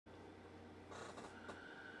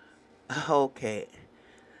Okay.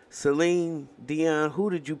 Celine Dion, who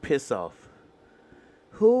did you piss off?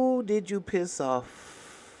 Who did you piss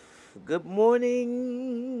off? Good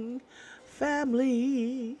morning,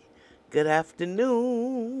 family. Good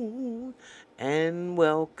afternoon, and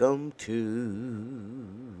welcome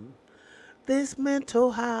to this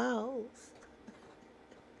mental house.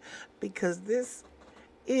 Because this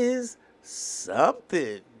is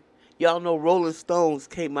something. Y'all know Rolling Stones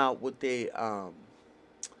came out with their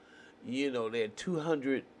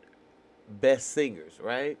 200 best singers,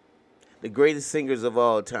 right? The greatest singers of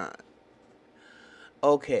all time.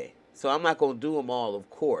 Okay, so I'm not gonna do them all, of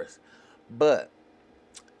course, but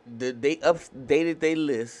they updated their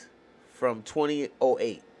list from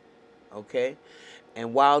 2008. Okay,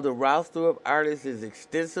 and while the roster of artists is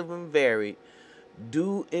extensive and varied,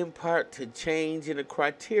 due in part to change in the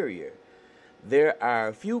criteria, there are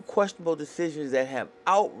a few questionable decisions that have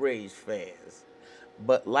outraged fans,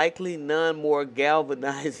 but likely none more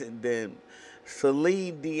galvanizing than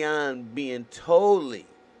Celine Dion being totally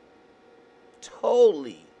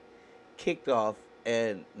kicked off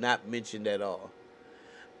and not mentioned at all.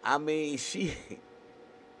 I mean, she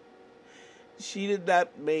did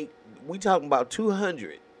not make. We talking about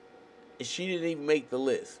 200, and she didn't even make the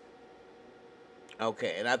list.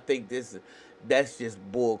 Okay, and I think that's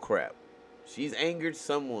just bull crap. She's angered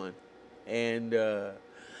someone, and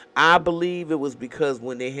I believe it was because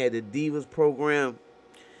when they had the Divas program,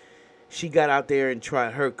 she got out there and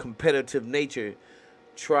tried her competitive nature,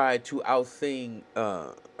 tried to outsing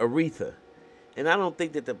Aretha. And I don't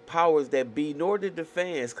think that the powers that be, nor did the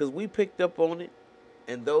fans, because we picked up on it,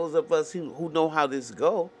 and those of us who know how this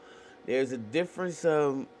go, there's a difference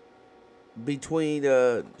between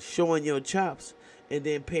showing your chops and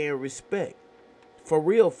then paying respect. For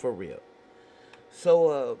real, for real.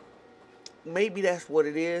 So maybe that's what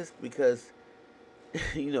it is because,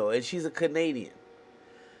 and she's a Canadian.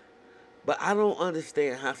 But I don't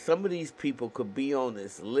understand how some of these people could be on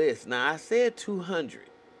this list. Now, I said 200.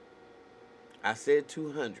 I said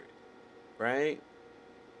 200, right?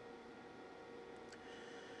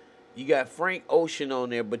 You got Frank Ocean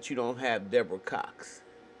on there, but you don't have Deborah Cox.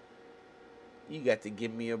 You got to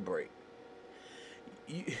give me a break.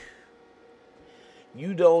 You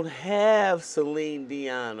don't have Celine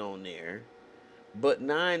Dion on there, but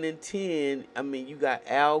 9 and 10, I mean, you got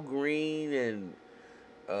Al Green and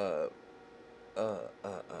uh,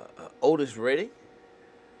 Otis Redding.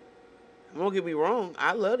 Don't get me wrong,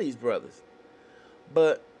 I love these brothers.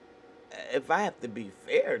 But if I have to be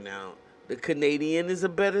fair now, the Canadian is a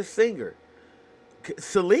better singer.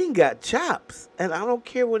 Celine got chops, and I don't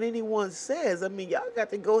care what anyone says. I mean, y'all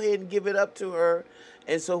got to go ahead and give it up to her.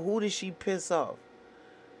 And so, who did she piss off?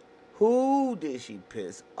 Who did she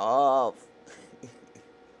piss off?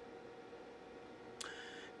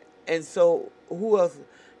 And so, who else?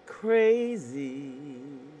 Crazy,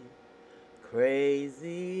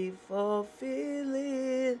 crazy for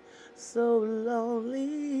feeling so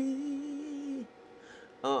lonely.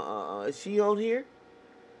 Is she on here?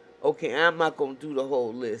 Okay, I'm not gonna do the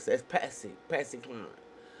whole list. That's Patsy Cline.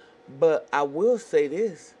 But I will say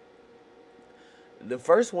this: the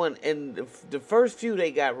first one and the first few they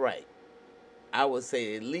got right. I would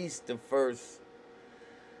say at least the first.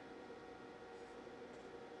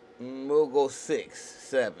 We'll go 6,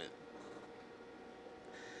 7.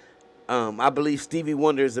 I believe Stevie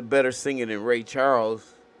Wonder is a better singer than Ray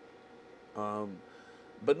Charles.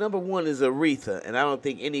 But number 1 is Aretha, and I don't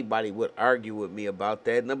think anybody would argue with me about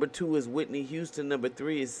that. Number 2 is Whitney Houston. Number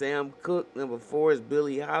 3 is Sam Cooke. Number 4 is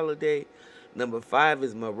Billie Holiday. Number 5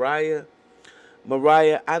 is Mariah.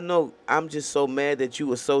 Mariah, I know I'm just so mad that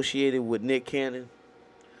you associated with Nick Cannon.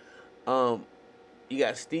 You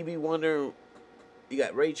got Stevie Wonder. You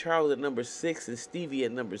got Ray Charles at number 6 and Stevie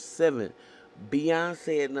at number 7.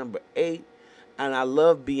 Beyonce at number 8. And I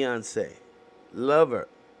love Beyonce. Love her.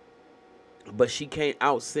 But she can't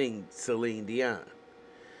outsing Celine Dion.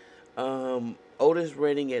 Otis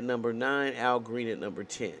Redding at number 9. Al Green at number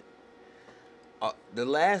 10. The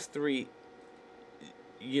last 3,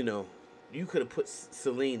 you could have put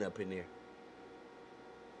Celine up in there.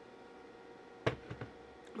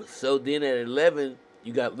 So then at 11,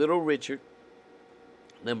 you got Little Richard.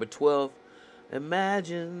 Number 12,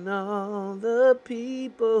 Imagine All the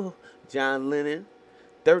People, John Lennon.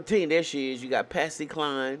 13, there she is. You got Patsy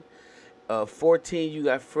Cline. 14, you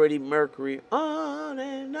got Freddie Mercury. On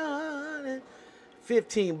and on. And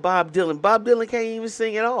 15, Bob Dylan. Bob Dylan can't even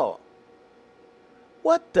sing at all.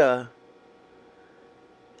 What the?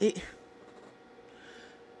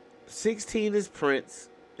 16 is Prince.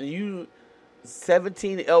 And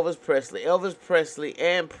 17, Elvis Presley. Elvis Presley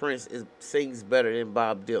and Prince sings better than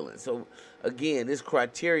Bob Dylan. So again, this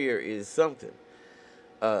criteria is something.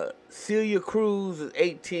 Celia Cruz is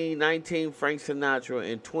 18, 19 Frank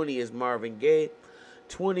Sinatra, and 20 is Marvin Gaye.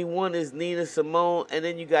 21 is Nina Simone, and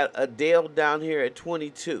then you got Adele down here at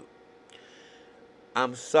 22.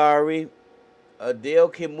 I'm sorry, Adele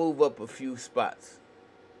can move up a few spots.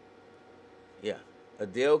 Yeah,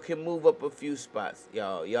 Adele can move up a few spots.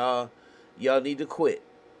 Y'all need to quit.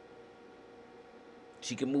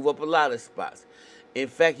 She can move up a lot of spots. In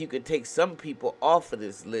fact, you can take some people off of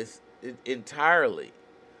this list entirely.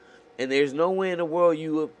 And there's no way in the world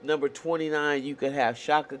you number 29 you could have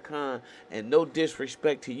Shaka Khan, and no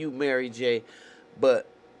disrespect to you, Mary J, but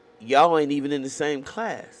y'all ain't even in the same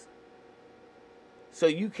class. So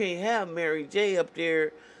you can't have Mary J up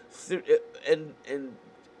there and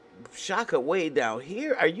Shaka way down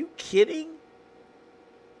here. Are you kidding?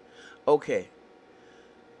 Okay.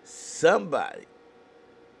 Somebody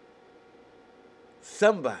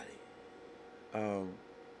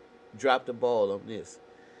dropped the ball on this.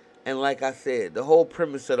 And like I said, the whole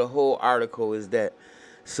premise of the whole article is that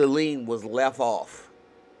Celine was left off.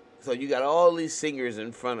 So you got all these singers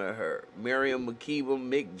in front of her. Miriam Makeba,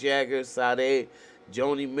 Mick Jagger, Sade,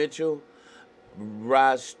 Joni Mitchell,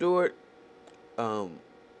 Rod Stewart, Toni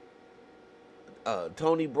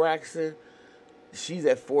Braxton. She's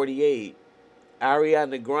at 48.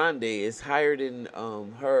 Ariana Grande is higher than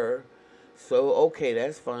her. So, okay,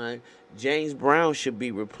 that's fine. James Brown should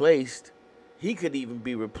be replaced. He could even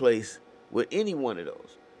be replaced with any one of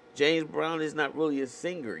those. James Brown is not really a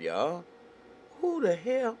singer, y'all. Who the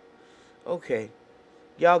hell? Okay,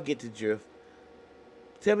 y'all get the drift.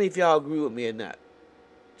 Tell me if y'all agree with me or not.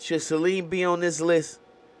 Should Celine be on this list?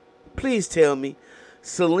 Please tell me.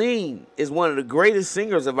 Celine is one of the greatest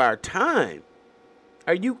singers of our time.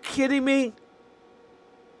 Are you kidding me?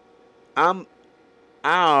 I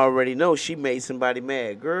already know she made somebody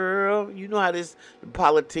mad. Girl, you know how the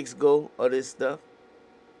politics go of this stuff.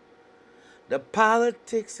 The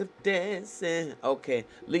politics of dancing. Okay,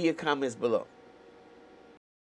 leave your comments below.